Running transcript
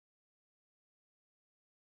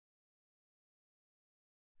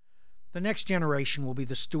The next generation will be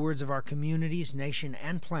the stewards of our communities, nation,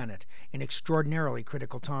 and planet in extraordinarily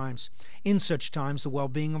critical times. In such times, the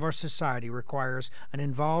well-being of our society requires an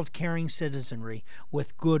involved, caring citizenry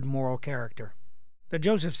with good moral character. The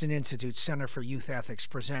Josephson Institute Center for Youth Ethics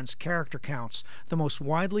presents Character Counts, the most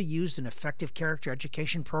widely used and effective character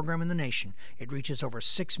education program in the nation. It reaches over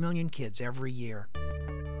 6 million kids every year.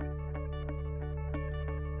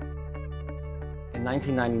 In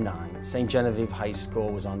 1999, St. Genevieve High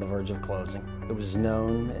School was on the verge of closing. It was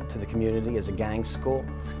known to the community as a gang school,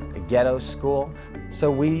 a ghetto school.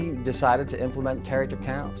 So we decided to implement Character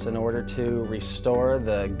Counts in order to restore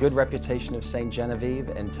the good reputation of St. Genevieve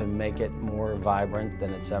and to make it more vibrant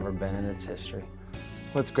than it's ever been in its history.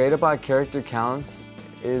 What's great about Character Counts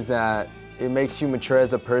is that it makes you mature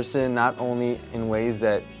as a person, not only in ways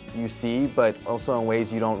that you see, but also in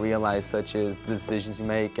ways you don't realize, such as the decisions you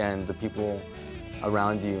make and the people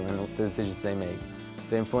around you and the decisions they make.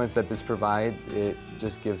 The influence that this provides, it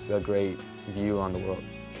just gives a great view on the world.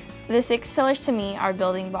 The 6 pillars to me are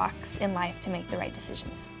building blocks in life to make the right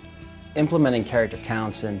decisions. Implementing Character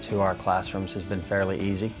Counts into our classrooms has been fairly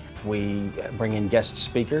easy. We bring in guest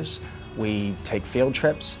speakers, we take field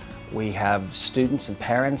trips, we have students and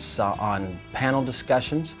parents on panel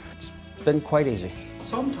discussions. It's been quite easy.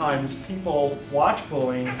 Sometimes people watch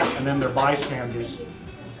bullying and then they're bystanders.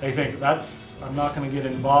 They think, I'm not going to get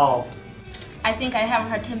involved. I think I have a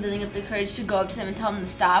hard time building up the courage to go up to them and tell them to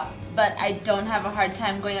stop, but I don't have a hard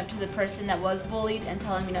time going up to the person that was bullied and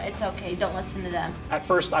telling them, it's okay, don't listen to them. At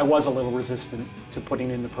first, I was a little resistant to putting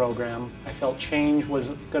in the program. I felt change was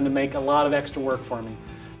going to make a lot of extra work for me.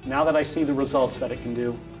 Now that I see the results that it can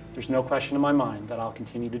do, there's no question in my mind that I'll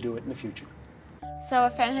continue to do it in the future. So a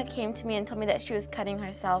friend had came to me and told me that she was cutting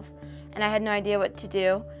herself, and I had no idea what to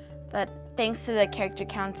do, but thanks to the Character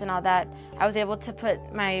Counts and all that, I was able to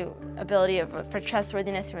put my ability for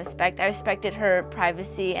trustworthiness and respect. I respected her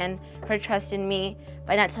privacy and her trust in me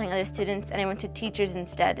by not telling other students, and I went to teachers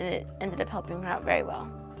instead, and it ended up helping her out very well.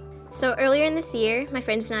 So earlier in this year, my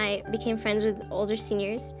friends and I became friends with older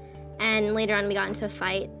seniors, and later on we got into a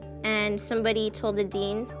fight, and somebody told the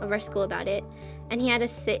dean of our school about it, and he had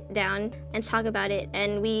us sit down and talk about it,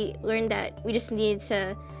 and we learned that we just needed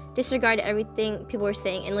to disregard everything people were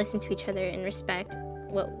saying and listen to each other and respect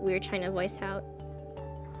what we were trying to voice out.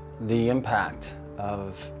 The impact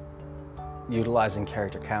of utilizing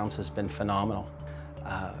Character Counts has been phenomenal.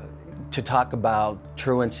 To talk about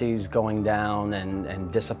truancies going down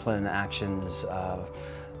and discipline actions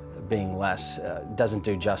being less doesn't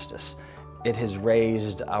do justice. It has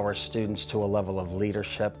raised our students to a level of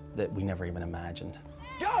leadership that we never even imagined.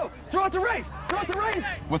 Go! Throw out the reef! Throw out the reef!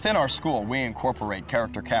 Within our school, we incorporate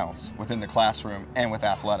Character Counts within the classroom and with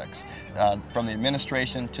athletics. From the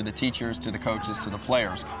administration to the teachers to the coaches to the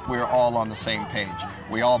players, we're all on the same page.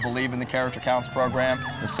 We all believe in the Character Counts program,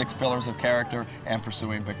 the 6 pillars of character, and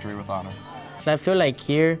pursuing victory with honor. So I feel like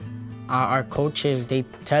here, our coaches, they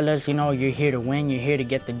tell us, you're here to win, you're here to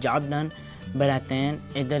get the job done. But at the end,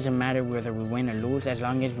 it doesn't matter whether we win or lose, as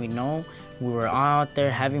long as we know we were all out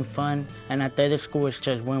there having fun. And at the other school, it's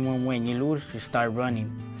just win, win, win. You lose, you start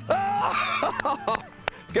running.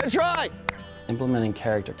 Good try! Implementing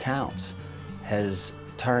Character Counts has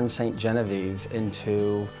turned St. Genevieve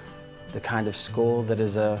into the kind of school that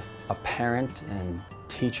is a parent and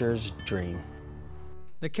teacher's dream.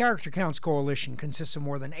 The Character Counts Coalition consists of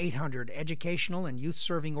more than 800 educational and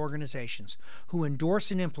youth-serving organizations who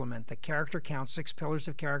endorse and implement the Character Counts 6 Pillars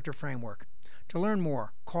of Character framework. To learn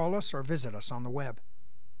more, call us or visit us on the web.